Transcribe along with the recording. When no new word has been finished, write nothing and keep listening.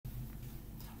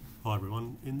Hi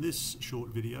everyone, in this short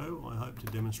video I hope to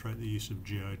demonstrate the use of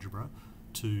Geogebra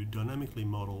to dynamically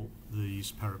model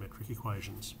these parametric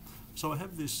equations. So I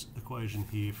have this equation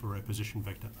here for a position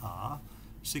vector r,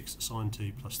 6 sine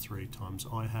t plus 3 times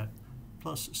I hat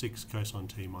plus 6 cosine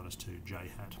t minus 2 j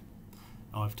hat.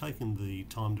 I've taken the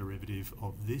time derivative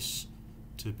of this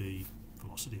to be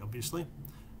velocity obviously,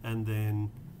 and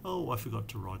then I forgot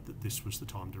to write that this was the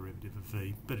time derivative of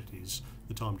v, but it is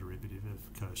the time derivative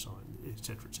of cosine,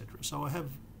 etc, etc. So I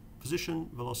have position,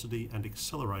 velocity and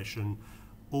acceleration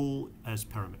all as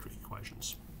parametric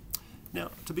equations.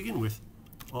 Now to begin with,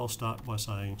 I'll start by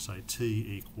saying, say,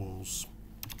 t equals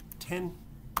 10,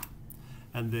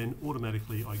 and then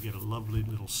automatically I get a lovely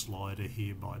little slider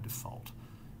here by default.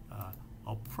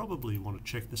 I'll probably want to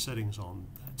check the settings on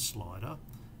that slider,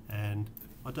 and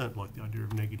I don't like the idea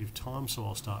of negative time, so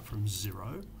I'll start from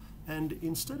 0, and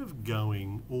instead of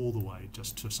going all the way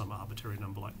just to some arbitrary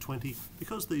number like 20,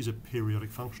 because these are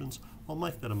periodic functions, I'll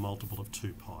make that a multiple of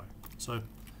 2 pi. So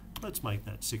let's make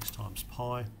that 6 times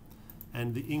pi,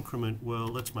 and the increment, well,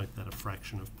 let's make that a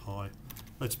fraction of pi.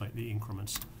 Let's make the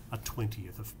increments a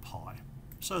 20th of pi,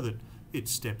 so that it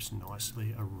steps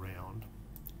nicely around.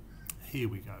 Here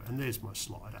we go, and there's my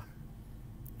slider.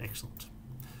 Excellent.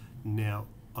 Now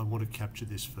I want to capture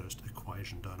this first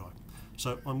equation, don't I?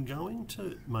 So I'm going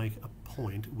to make a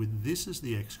point with this as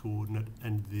the x-coordinate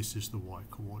and this is the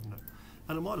y-coordinate.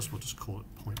 And I might as well just call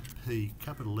it point P,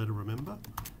 capital letter, remember,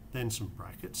 then some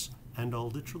brackets, and I'll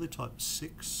literally type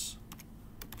 6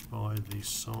 by the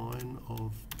sine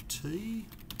of t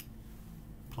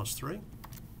plus 3.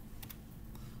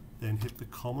 Then hit the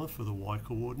comma for the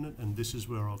y-coordinate, and this is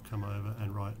where I'll come over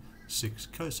and write 6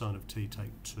 cosine of t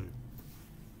take 2.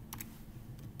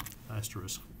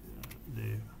 Asterisk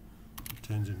there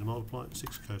turns into multiply,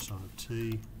 6 cosine of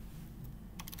t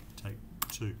take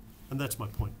 2, and that's my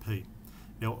point P.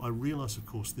 Now I realise, of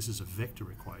course, this is a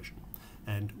vector equation,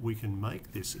 and we can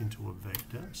make this into a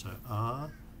vector. So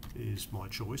r is my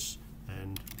choice,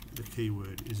 and the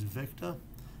keyword is vector,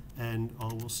 and I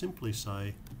will simply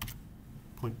say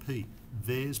point P.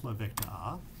 There's my vector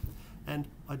r, and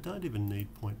I don't even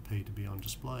need point P to be on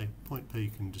display. Point P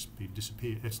can just be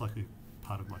disappear. It's like a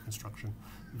part of my construction.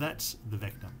 That's the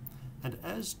vector, and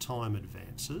as time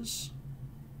advances,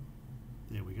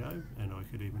 there we go, and I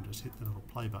could even just hit the little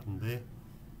play button there,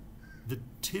 the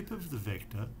tip of the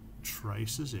vector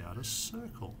traces out a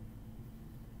circle.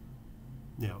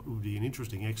 Now it would be an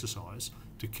interesting exercise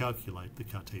to calculate the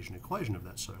Cartesian equation of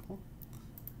that circle,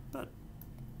 but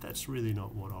that's really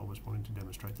not what I was wanting to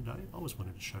demonstrate today. I was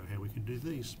wanting to show how we could do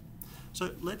these.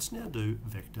 So let's now do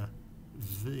vector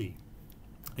v.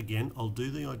 Again, I'll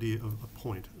do the idea of a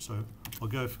point. So I'll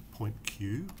go for point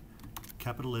Q,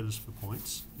 capital letters for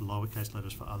points, lowercase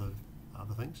letters for other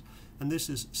things. And this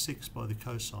is 6 by the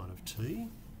cosine of t.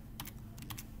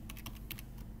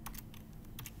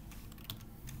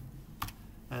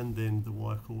 And then the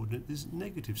y-coordinate is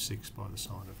negative 6 by the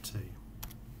sine of t.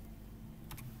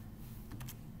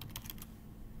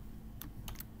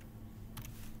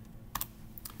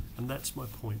 And that's my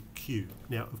point Q.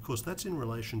 Now, of course, that's in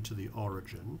relation to the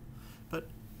origin, but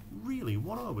really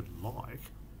what I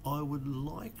would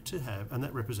like to have, and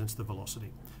that represents the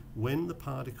velocity. When the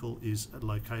particle is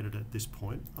located at this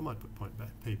point, I might put point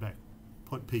P back.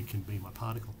 Point P can be my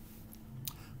particle.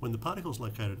 When the particle is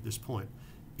located at this point,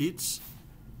 its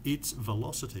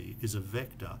velocity is a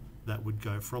vector that would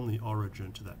go from the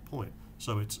origin to that point.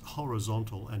 So it's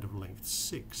horizontal and of length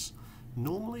 6.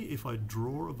 Normally, if I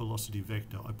draw a velocity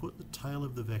vector, I put the tail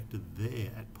of the vector there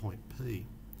at point P.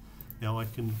 Now I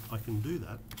can do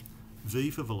that. V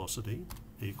for velocity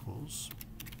equals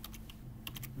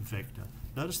vector.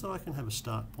 Notice that I can have a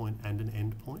start point and an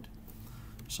end point.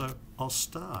 So I'll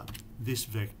start this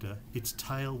vector, its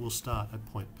tail will start at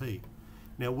point P.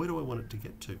 Now where do I want it to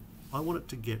get to? I want it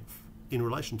to get, in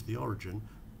relation to the origin,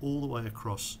 all the way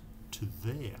across to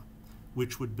there,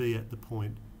 which would be at the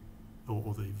point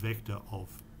or the vector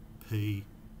of P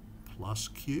plus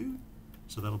Q.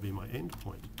 So that'll be my end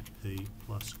point, P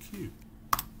plus Q.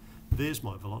 There's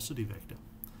my velocity vector.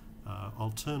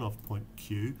 I'll turn off point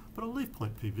Q, but I'll leave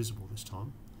point P visible this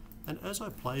time. And as I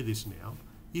play this now,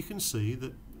 you can see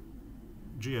that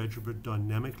Geogebra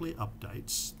dynamically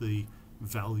updates the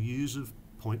values of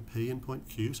point P and point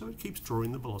Q, so it keeps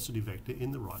drawing the velocity vector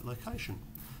in the right location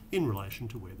in relation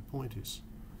to where the point is.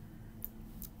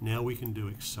 Now we can do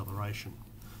acceleration.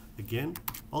 Again,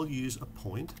 I'll use a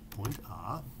point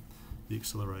R. The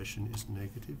acceleration is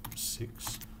negative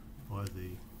 6 by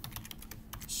the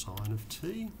sine of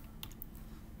t,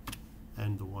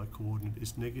 and the y-coordinate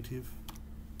is negative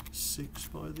 6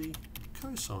 by the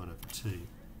cosine of t.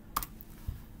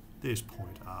 there's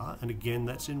point R, and again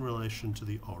that's in relation to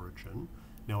the origin.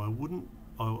 Now I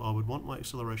would want my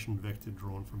acceleration vector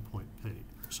drawn from point P.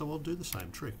 So I'll do the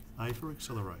same trick. A for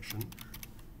acceleration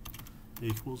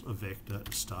equals a vector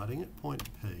starting at point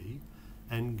P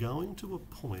and going to a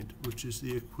point which is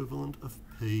the equivalent of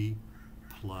P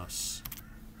plus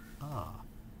R.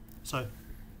 So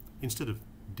instead of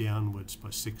downwards by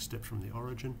 6 steps from the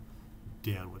origin,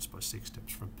 downwards by 6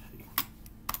 steps from P.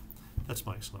 That's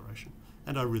my acceleration.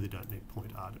 And I really don't need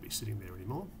point R to be sitting there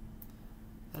anymore.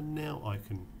 And now I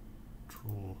can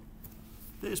draw,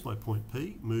 there's my point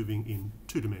P moving in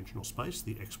two-dimensional space,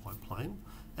 the xy plane,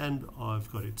 and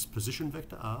I've got its position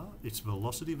vector R, its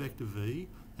velocity vector V,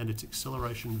 and its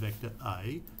acceleration vector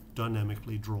A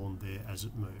dynamically drawn there as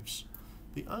it moves.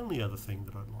 The only other thing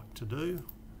that I'd like to do,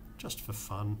 just for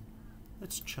fun,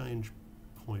 let's change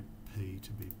point P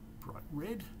to be bright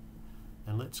red,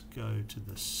 and let's go to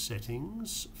the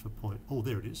settings for point, oh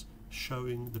there it is,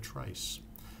 showing the trace.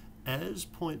 As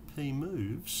point P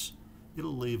moves,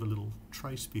 it'll leave a little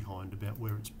trace behind about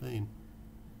where it's been.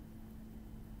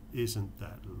 Isn't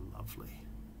that lovely?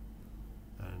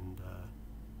 And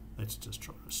let's just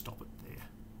try to stop it there.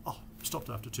 Oh, stopped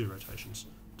after 2 rotations.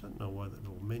 Don't know why that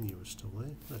little menu is still there.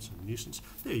 That's a nuisance.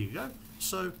 There you go.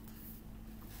 So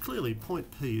clearly point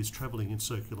P is travelling in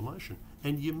circular motion,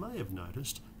 and you may have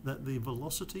noticed that the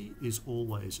velocity is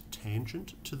always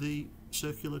tangent to the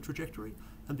circular trajectory,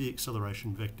 and the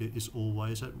acceleration vector is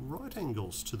always at right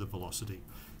angles to the velocity.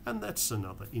 And that's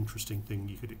another interesting thing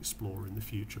you could explore in the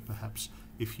future, perhaps,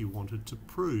 if you wanted to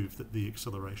prove that the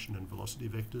acceleration and velocity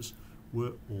vectors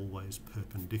were always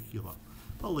perpendicular.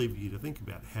 I'll leave you to think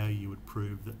about how you would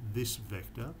prove that this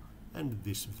vector and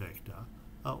this vector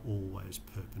are always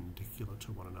perpendicular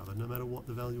to one another, no matter what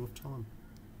the value of time.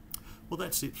 Well,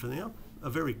 that's it for now. A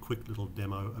very quick little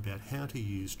demo about how to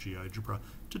use GeoGebra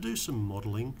to do some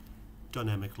modelling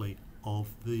dynamically of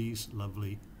these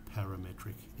lovely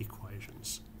parametric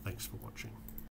equations. Thanks for watching.